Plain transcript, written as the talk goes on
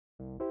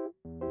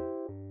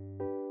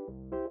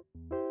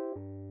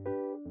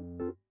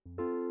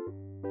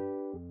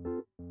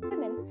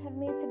Women have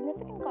made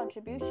significant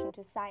contribution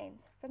to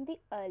science from the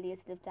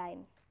earliest of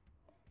times.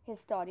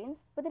 Historians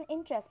with an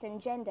interest in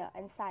gender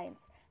and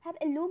science have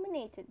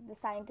illuminated the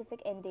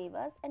scientific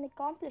endeavors and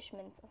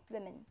accomplishments of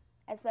women,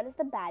 as well as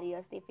the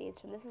barriers they face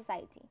from the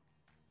society.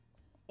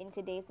 In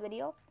today's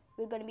video,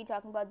 we're going to be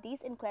talking about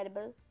these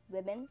incredible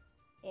women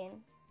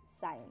in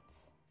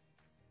science.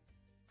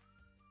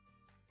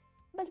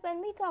 But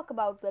when we talk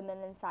about women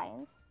in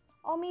science,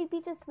 or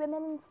maybe just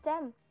women in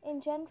STEM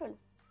in general,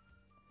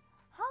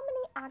 how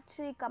many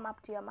actually come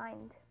up to your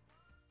mind?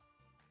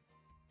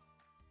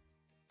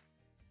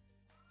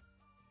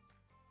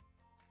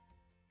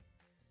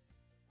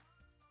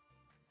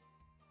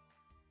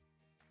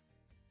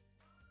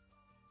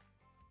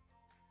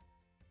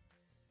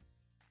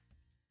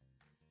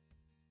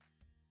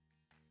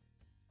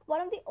 One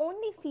of the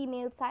only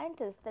female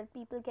scientists that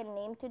people can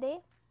name today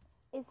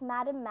is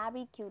Madam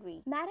Marie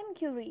Curie. Madame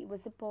Curie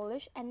was a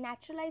Polish and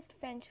naturalized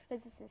French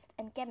physicist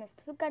and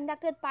chemist who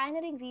conducted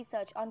pioneering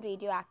research on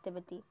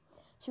radioactivity.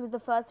 She was the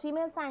first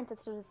female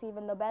scientist to receive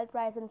a Nobel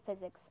Prize in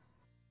Physics.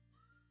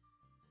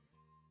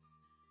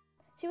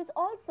 She was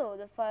also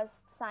the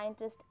first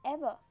scientist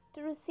ever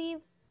to receive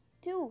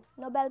 2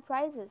 Nobel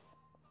Prizes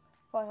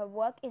for her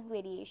work in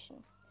radiation.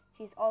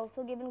 She is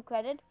also given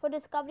credit for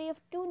discovery of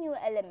 2 new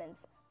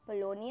elements,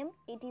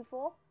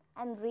 polonium-84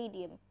 and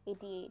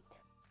radium-88.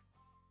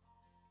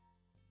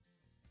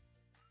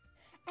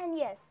 And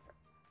yes,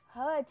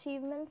 her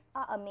achievements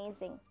are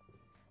amazing.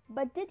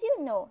 But did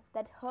you know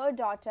that her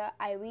daughter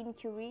Irene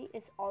Curie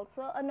is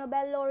also a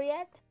Nobel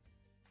laureate?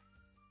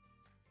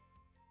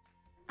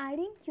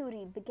 Irene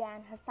Curie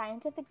began her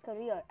scientific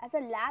career as a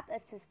lab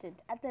assistant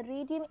at the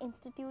Radium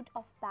Institute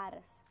of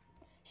Paris.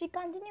 She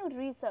continued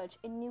research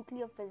in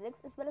nuclear physics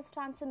as well as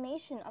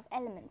transformation of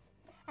elements,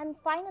 and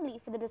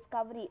finally, for the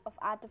discovery of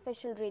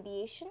artificial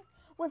radiation,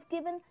 was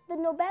given the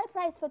Nobel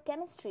Prize for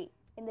Chemistry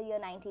in the year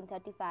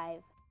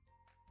 1935.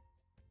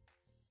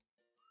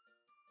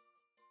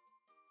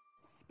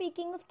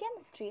 Speaking of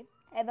chemistry,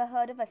 ever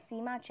heard of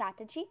Seema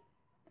Chatterjee?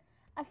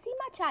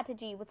 Seema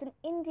Chatterjee was an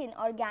Indian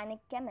organic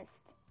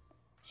chemist.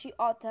 She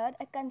authored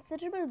a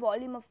considerable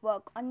volume of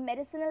work on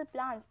medicinal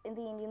plants in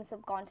the Indian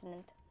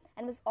subcontinent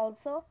and was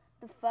also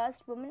the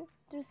first woman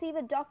to receive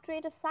a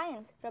doctorate of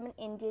science from an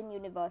Indian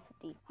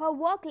university. Her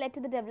work led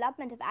to the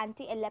development of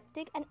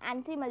anti-epileptic and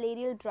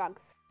anti-malarial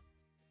drugs.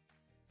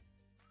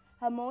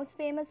 Her most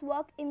famous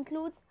work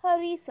includes her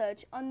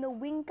research on the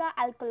Vinca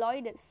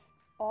alkaloides,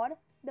 or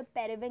the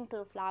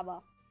periwinkle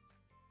flower,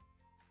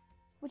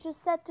 which is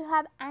said to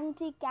have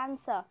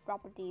anti-cancer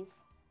properties.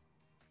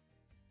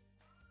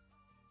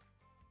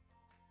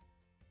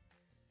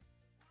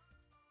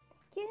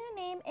 Can you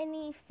name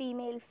any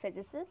female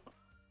physicists?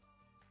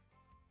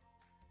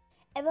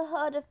 Ever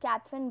heard of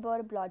Catherine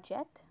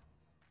Burr-Blodgett?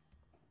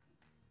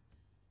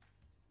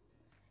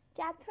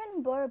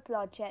 Catherine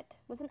Burr-Blodgett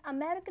was an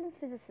American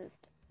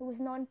physicist who was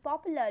known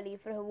popularly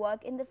for her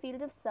work in the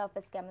field of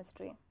surface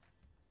chemistry.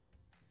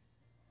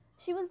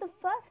 She was the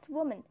first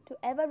woman to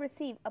ever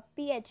receive a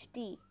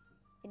PhD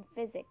in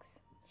physics.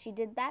 She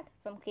did that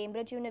from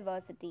Cambridge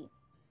University.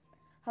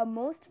 Her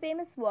most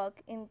famous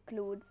work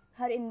includes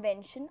her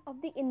invention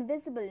of the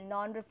invisible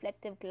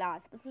non-reflective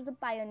glass, which was a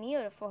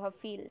pioneer for her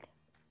field.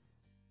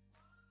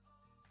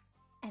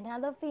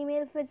 Another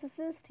female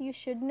physicist you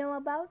should know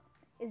about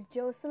is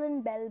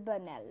Jocelyn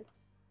Burnell.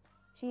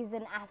 She is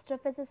an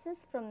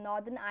astrophysicist from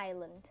Northern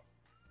Ireland.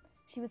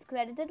 She was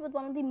credited with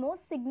one of the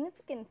most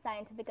significant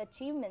scientific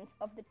achievements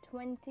of the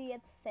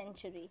 20th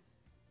century.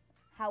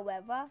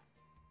 However,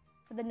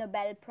 for the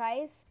Nobel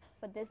Prize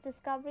for this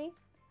discovery,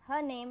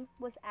 her name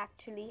was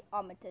actually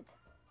omitted.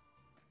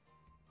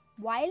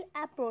 While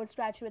a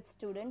postgraduate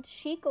student,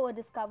 she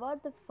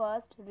co-discovered the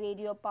first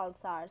radio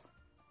pulsars.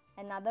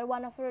 Another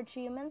one of her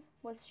achievements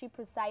was she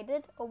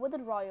presided over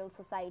the Royal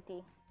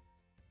Society.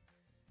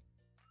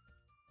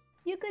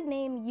 You could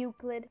name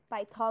Euclid,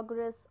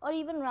 Pythagoras, or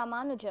even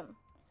Ramanujam.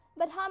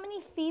 But how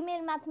many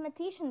female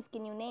mathematicians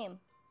can you name?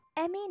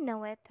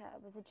 Henrietta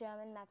was a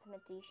German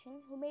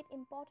mathematician who made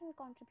important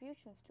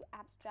contributions to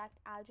abstract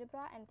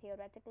algebra and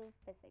theoretical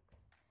physics.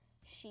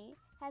 She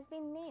has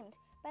been named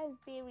by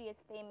various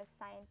famous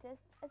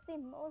scientists as the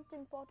most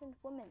important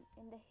woman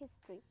in the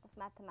history of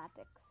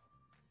mathematics.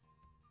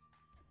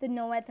 The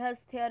Noether's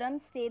theorem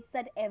states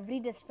that every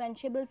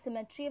differentiable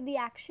symmetry of the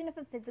action of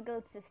a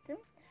physical system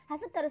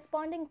has a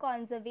corresponding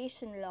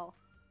conservation law.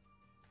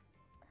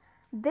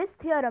 This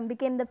theorem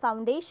became the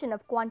foundation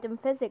of quantum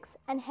physics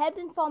and helped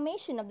in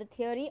formation of the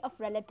theory of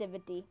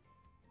relativity.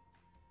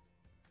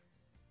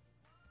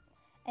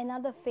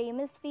 Another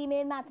famous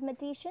female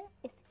mathematician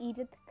is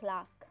Edith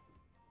Clarke.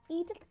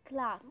 Edith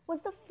Clarke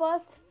was the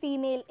first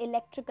female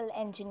electrical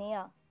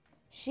engineer.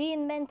 She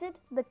invented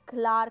the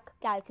Clarke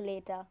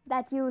calculator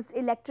that used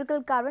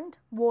electrical current,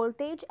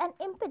 voltage and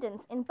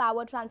impedance in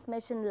power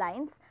transmission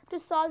lines to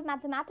solve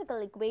mathematical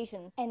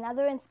equations.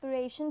 Another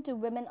inspiration to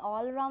women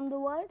all around the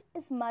world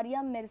is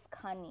Miriam Mills,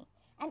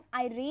 an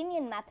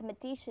Iranian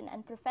mathematician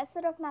and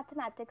professor of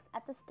mathematics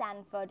at the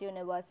Stanford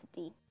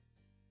University.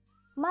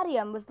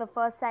 Miriam was the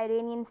first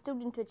Iranian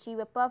student to achieve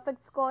a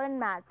perfect score in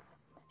maths.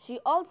 She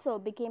also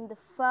became the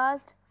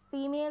first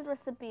female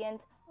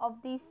recipient of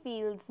the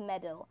Fields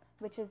Medal,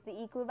 which is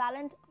the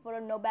equivalent for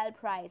a Nobel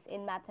Prize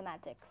in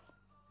mathematics.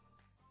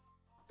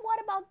 What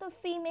about the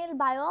female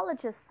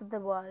biologists of the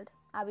world?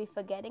 Are we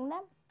forgetting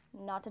them?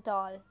 Not at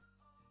all.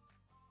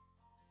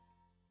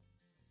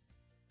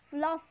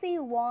 Flossie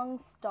Wang.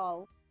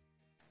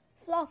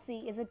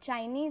 Flossie is a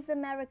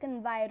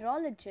Chinese-American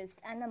virologist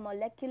and a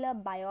molecular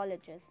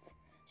biologist.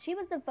 She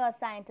was the first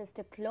scientist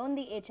to clone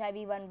the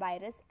HIV-1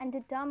 virus and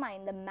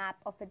determine the map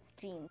of its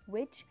genes,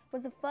 which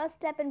was the first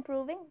step in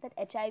proving that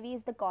HIV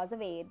is the cause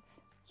of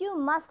AIDS. You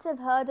must have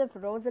heard of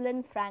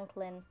Rosalind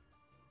Franklin,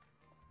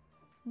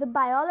 the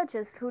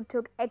biologist who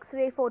took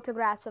X-ray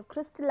photographs of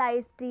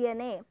crystallized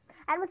DNA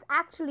and was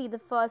actually the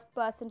first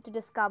person to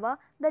discover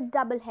the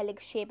double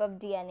helix shape of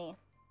DNA,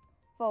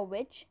 for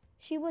which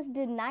she was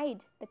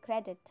denied the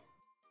credit.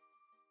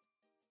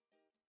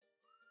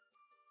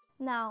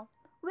 Now,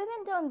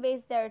 women don't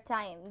waste their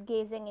time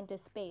gazing into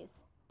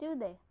space, do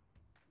they?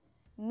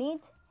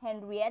 Meet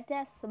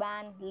Henrietta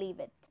Swan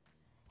Leavitt.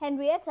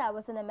 Henrietta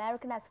was an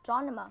American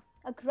astronomer,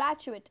 a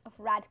graduate of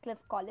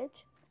Radcliffe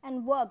College,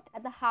 and worked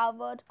at the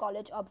Harvard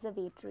College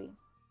Observatory.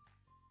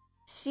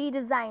 She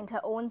designed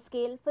her own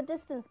scale for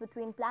distance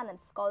between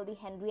planets called the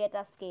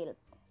Henrietta scale.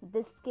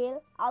 This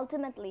scale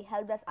ultimately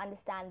helped us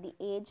understand the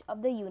age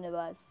of the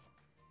universe.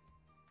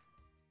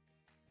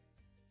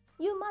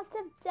 You must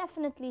have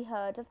definitely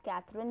heard of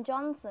Katherine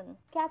Johnson.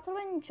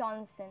 Katherine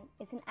Johnson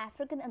is an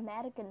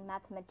African-American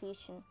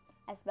mathematician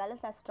as well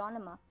as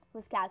astronomer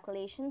whose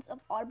calculations of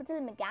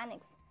orbital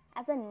mechanics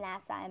as a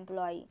NASA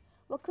employee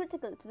were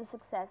critical to the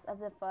success of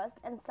the first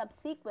and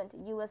subsequent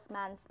US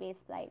manned space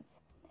flights.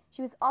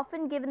 She was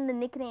often given the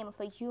nickname of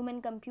a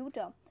human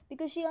computer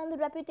because she earned the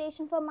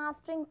reputation for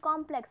mastering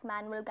complex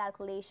manual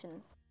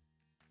calculations.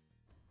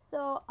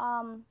 So,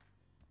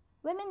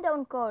 women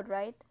don't code,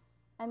 right?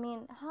 I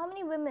mean, how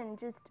many women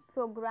just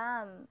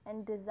program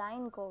and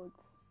design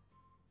codes?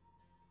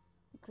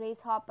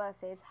 Grace Hopper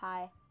says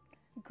hi.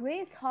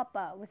 Grace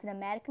Hopper was an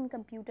American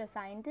computer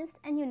scientist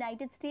and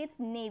United States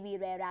Navy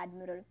Rear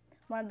Admiral,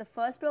 one of the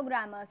first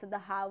programmers of the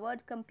Harvard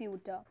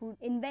computer, who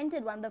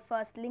invented one of the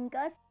first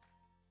linkers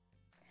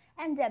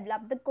and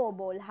developed the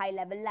COBOL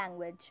high-level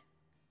language.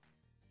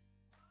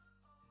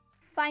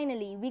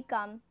 Finally, we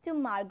come to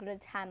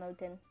Margaret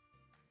Hamilton.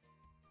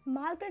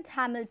 Margaret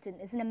Hamilton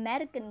is an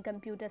American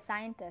computer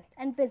scientist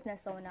and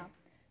business owner.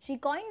 She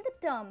coined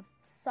the term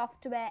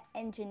software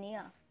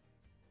engineer.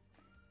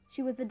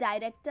 She was the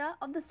director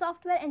of the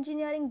software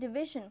engineering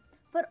division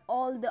for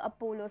all the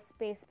Apollo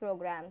space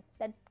programs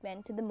that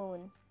went to the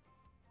moon.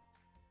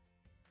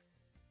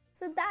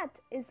 So that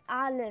is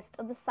our list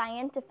of the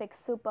scientific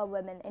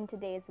superwomen in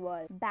today's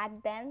world. Back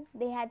then,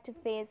 they had to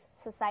face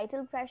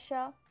societal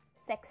pressure,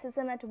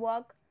 sexism at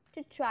work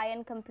to try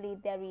and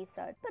complete their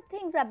research. But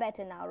things are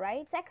better now,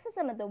 right?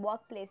 Sexism at the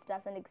workplace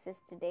doesn't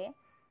exist today.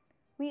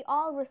 We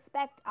all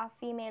respect our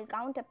female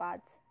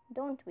counterparts,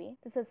 don't we?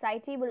 The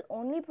society will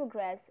only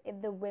progress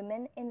if the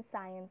women in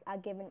science are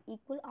given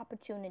equal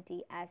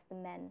opportunity as the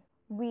men.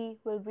 We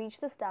will reach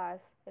the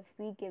stars if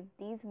we give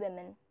these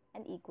women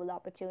an equal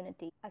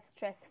opportunity, a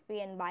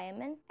stress-free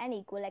environment, and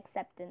equal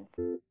acceptance.